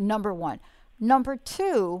 number one. Number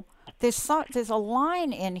two, there's a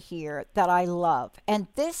line in here that I love. And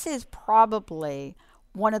this is probably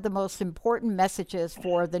one of the most important messages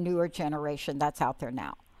for the newer generation that's out there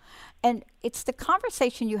now. And it's the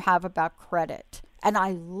conversation you have about credit. And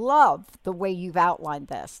I love the way you've outlined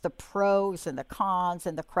this, the pros and the cons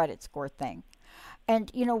and the credit score thing.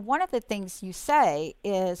 And, one of the things you say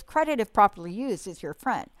is credit, if properly used, is your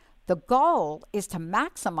friend. The goal is to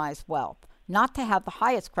maximize wealth, not to have the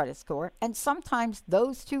highest credit score. And sometimes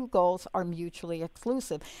those two goals are mutually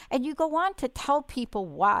exclusive. And you go on to tell people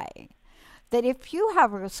why. That if you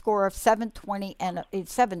have a score of 720 and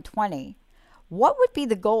 720, what would be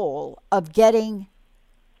the goal of getting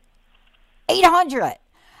 800?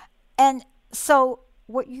 And so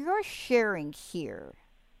what you're sharing here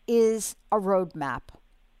is a roadmap,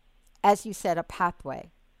 as you said, a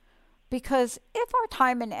pathway. Because if our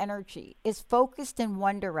time and energy is focused in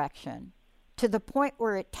one direction to the point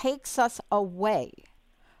where it takes us away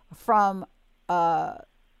from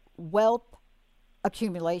wealth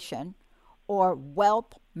accumulation or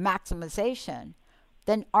wealth maximization,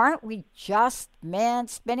 then aren't we just,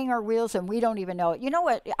 spinning our wheels and we don't even know it? You know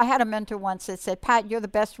what? I had a mentor once that said, Pat, you're the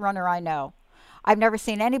best runner I know. I've never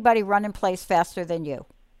seen anybody run in place faster than you.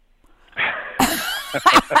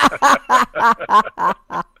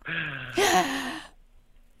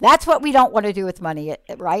 That's what we don't want to do with money,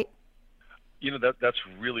 right? That's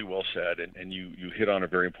really well said, and you hit on a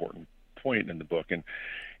very important point in the book, and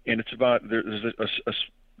it's about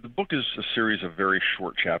the book is a series of very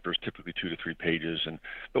short chapters, typically 2 to 3 pages,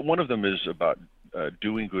 but one of them is about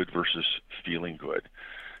doing good versus feeling good.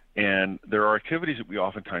 And there are activities that we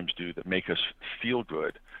oftentimes do that make us feel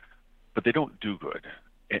good, but they don't do good.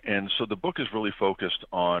 And so the book is really focused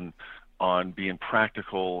on being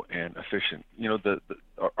practical and efficient.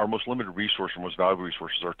 Our most limited resource, our most valuable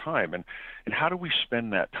resource is our time, and how do we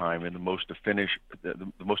spend that time in the most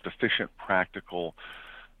efficient, practical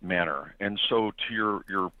manner. And so to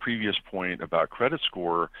your previous point about credit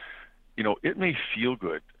score, it may feel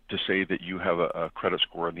good to say that you have a credit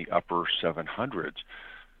score in the upper 700s,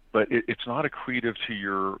 but it's not accretive to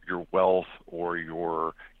your wealth or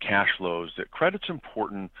your cash flows. That credit's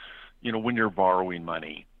important, when you're borrowing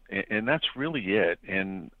money, and that's really it.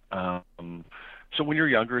 And so when you're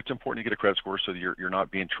younger, it's important to get a credit score so that you're not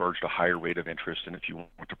being charged a higher rate of interest, and if you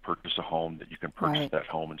want to purchase a home, that you can purchase that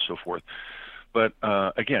home and so forth. But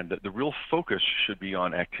again, the real focus should be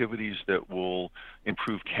on activities that will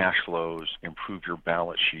improve cash flows, improve your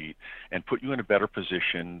balance sheet, and put you in a better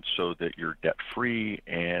position so that you're debt-free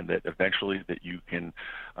and that eventually that you can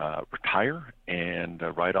retire and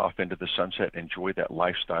ride off into the sunset, enjoy that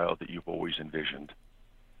lifestyle that you've always envisioned.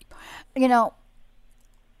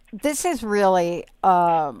 This is really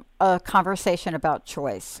a conversation about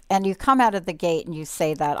choice. And you come out of the gate and you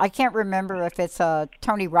say that. I can't remember if it's a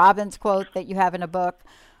Tony Robbins quote that you have in a book,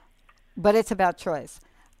 but it's about choice.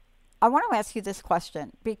 I want to ask you this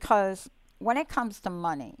question because when it comes to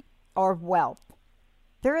money or wealth,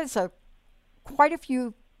 there is quite a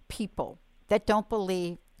few people that don't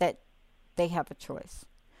believe that they have a choice.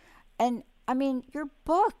 And your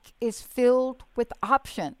book is filled with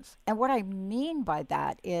options. And what I mean by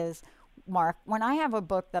that is, Mark, when I have a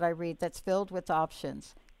book that I read that's filled with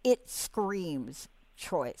options, it screams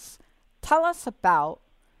choice. Tell us about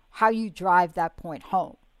how you drive that point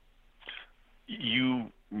home.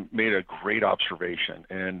 You made a great observation.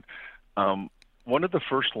 And one of the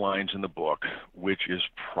first lines in the book, which is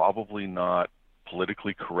probably not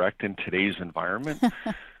politically correct in today's environment,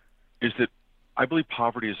 is that I believe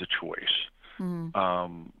poverty is a choice.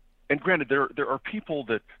 And granted, there are people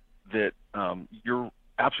that you're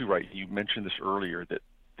absolutely right. You mentioned this earlier, that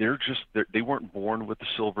they weren't born with a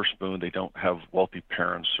silver spoon. They don't have wealthy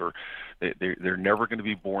parents, or they're never going to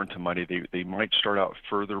be born to money. They might start out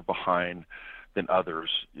further behind than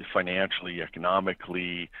others, financially,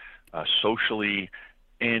 economically, socially,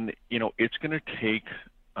 and it's going to take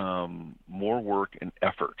more work and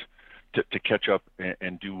effort to catch up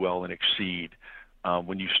and do well and exceed.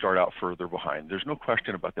 When you start out further behind. There's no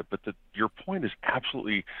question about that, but your point is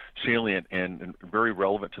absolutely salient and very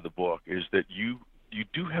relevant to the book, is that you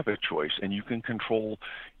do have a choice, and you can control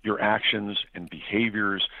your actions and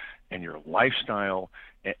behaviors and your lifestyle,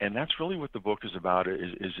 and that's really what the book is about,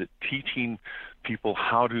 is it teaching people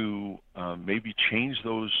how to maybe change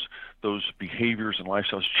those behaviors and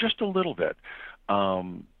lifestyles just a little bit.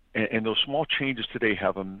 And those small changes today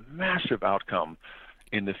have a massive outcome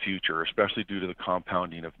in the future, especially due to the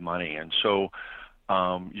compounding of money. And so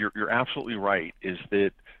you're absolutely right, is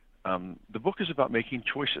that the book is about making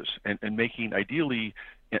choices and making, ideally,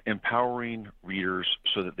 empowering readers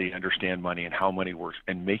so that they understand money and how money works,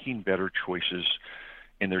 and making better choices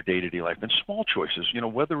in their day-to-day life, and small choices,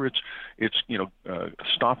 whether it's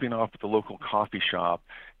stopping off at the local coffee shop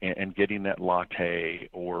and getting that latte,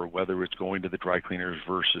 or whether it's going to the dry cleaners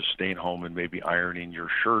versus staying home and maybe ironing your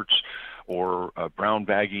shirts, or brown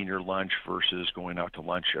bagging your lunch versus going out to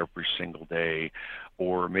lunch every single day,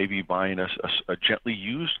 or maybe buying a gently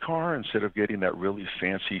used car instead of getting that really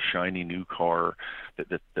fancy, shiny new car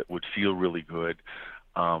that would feel really good.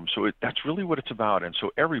 So that's really what it's about. And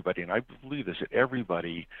so everybody, and I believe this, that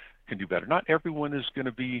everybody can do better. Not everyone is going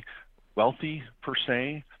to be wealthy per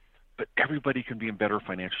se, but everybody can be in better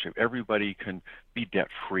financial shape. Everybody can be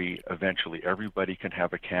debt-free eventually. Everybody can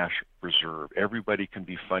have a cash reserve. Everybody can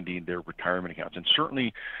be funding their retirement accounts. And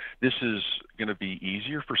certainly this is going to be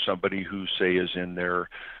easier for somebody who, say, is in their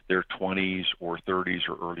 20s or 30s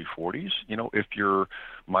or early 40s. You know, if you're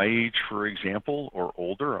my age, for example, or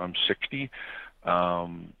older, I'm 60, you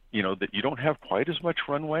know, that you don't have quite as much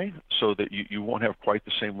runway, so that you won't have quite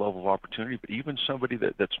the same level of opportunity. But even somebody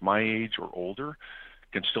that's my age or older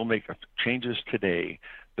can still make changes today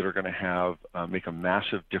that are going to have make a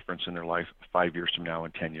massive difference in their life 5 years from now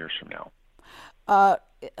and 10 years from now.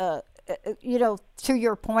 You know, to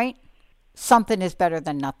your point, something is better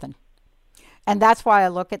than nothing. And that's why I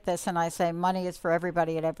look at this and I say money is for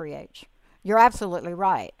everybody at every age. You're absolutely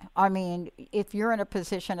right. I mean, if you're in a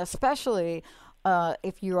position, especially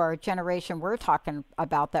if you are a generation we're talking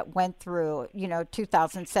about that went through, you know,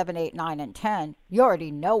 2007, 8, 9, and 10, you already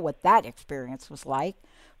know what that experience was like.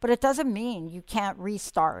 But it doesn't mean you can't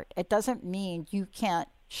restart. It doesn't mean you can't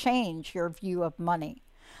change your view of money.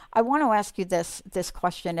 I want to ask you this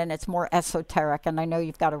question, and it's more esoteric, and I know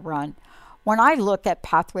you've got to run. When I look at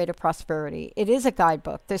Pathway to Prosperity, it is a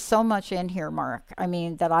guidebook. There's so much in here, Mark, I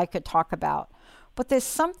mean, that I could talk about. But there's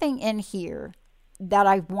something in here that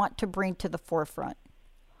I want to bring to the forefront.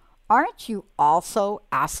 Aren't you also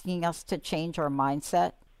asking us to change our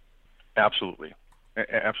mindset? Absolutely.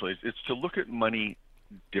 Absolutely. It's to look at money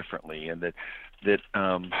differently, and that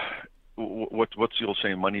what's the old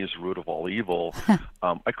saying, money is the root of all evil.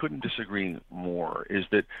 I couldn't disagree more. Is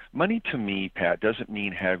that money to me, Pat, doesn't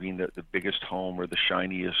mean having the biggest home or the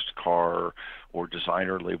shiniest car or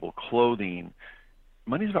designer label clothing.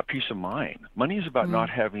 Money is about peace of mind. Money is about not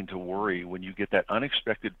having to worry when you get that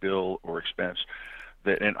unexpected bill or expense.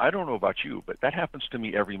 That, and I don't know about you, but that happens to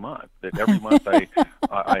me every month. That every month I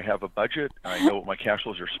have a budget, I know what my cash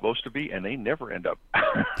flows are supposed to be, and they never end up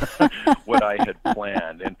what I had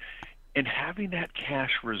planned. And having that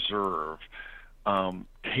cash reserve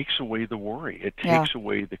takes away the worry. It takes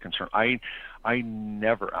away the concern. I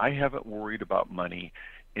haven't worried about money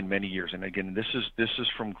in many years. And again, this is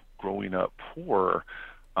from growing up poor,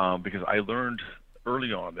 because I learned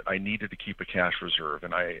early on that I needed to keep a cash reserve,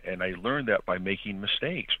 and I learned that by making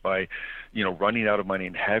mistakes, by, you know, running out of money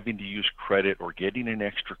and having to use credit or getting an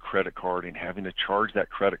extra credit card and having to charge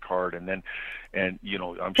that credit card, and you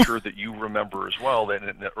know, I'm sure that you remember as well that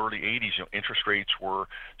in the early 80s, you know, interest rates were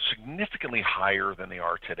significantly higher than they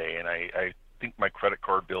are today, and I think my credit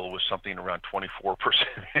card bill was something around 24%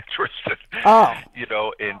 interest. You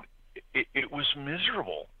know, and it was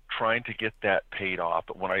miserable trying to get that paid off.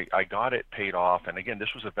 But when I got it paid off, and again,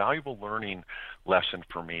 this was a valuable learning lesson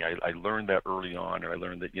for me. I learned that early on, and I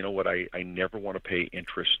learned that, you know what, I never want to pay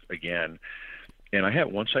interest again.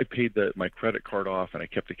 And once I paid my credit card off and I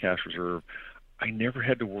kept the cash reserve, I never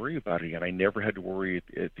had to worry about it again. I never had to worry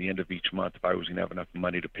at the end of each month if I was going to have enough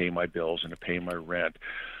money to pay my bills and to pay my rent,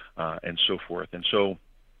 and so forth. And so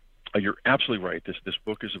you're absolutely right. This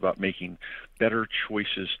book is about making better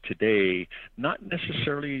choices today, not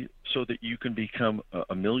necessarily so that you can become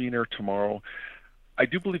a millionaire tomorrow. I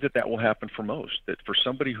do believe that will happen for most, that for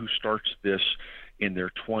somebody who starts this in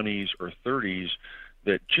their 20s or 30s,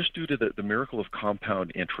 that just due to the miracle of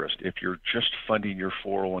compound interest, if you're just funding your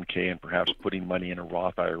 401k and perhaps putting money in a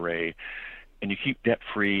Roth IRA, and you keep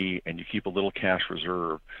debt-free and you keep a little cash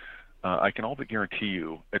reserve, I can all but guarantee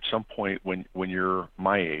you at some point when you're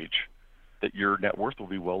my age that your net worth will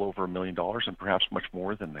be well over $1 million and perhaps much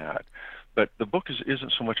more than that. But the book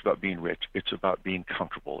isn't so much about being rich. It's about being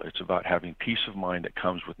comfortable. It's about having peace of mind that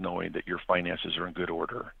comes with knowing that your finances are in good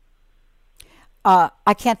order.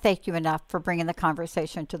 I can't thank you enough for bringing the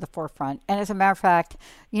conversation to the forefront. And as a matter of fact,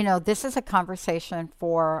 you know, this is a conversation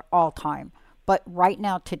for all time. But right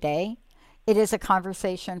now, today, it is a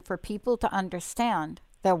conversation for people to understand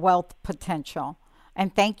their wealth potential.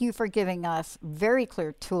 And thank you for giving us very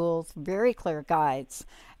clear tools, very clear guides,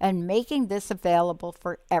 and making this available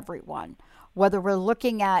for everyone. Whether we're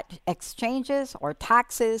looking at exchanges or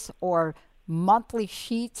taxes or monthly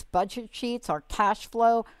sheets, budget sheets, or cash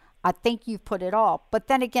flow, I think you've put it all. But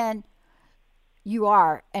then again, you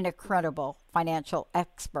are an incredible financial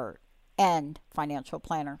expert and financial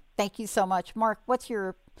planner. Thank you so much. Mark,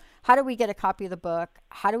 how do we get a copy of the book?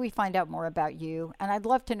 How do we find out more about you? And I'd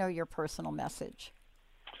love to know your personal message.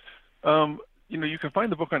 You know, you can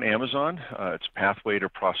find the book on Amazon. It's Pathway to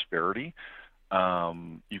Prosperity.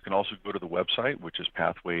 You can also go to the website, which is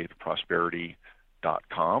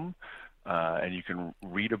pathwaytoprosperity.com. And you can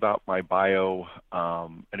read about my bio.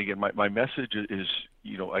 And again, my message is,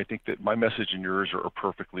 you know, I think that my message and yours are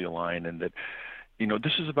perfectly aligned, and that, you know,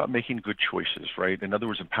 this is about making good choices, right? In other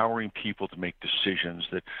words, empowering people to make decisions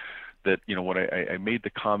that, when I made the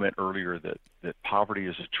comment earlier that poverty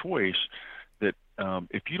is a choice, that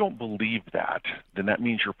if you don't believe that, then that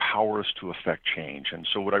means you're powerless to affect change. And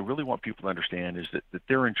so what I really want people to understand is that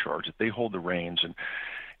they're in charge, that they hold the reins,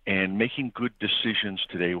 and making good decisions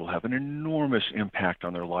today will have an enormous impact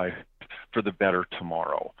on their life for the better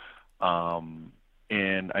tomorrow.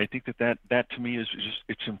 And I think that to me is just,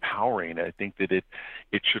 it's empowering. I think that it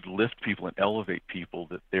should lift people and elevate people,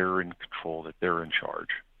 that they're in control, that they're in charge.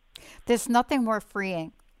 There's nothing more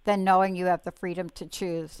freeing than knowing you have the freedom to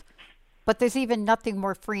choose. But there's even nothing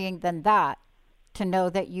more freeing than that, to know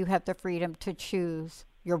that you have the freedom to choose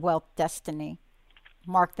your wealth destiny.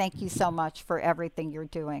 Mark, thank you so much for everything you're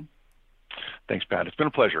doing. Thanks, Pat. It's been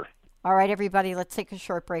a pleasure. All right, everybody, let's take a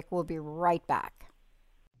short break. We'll be right back.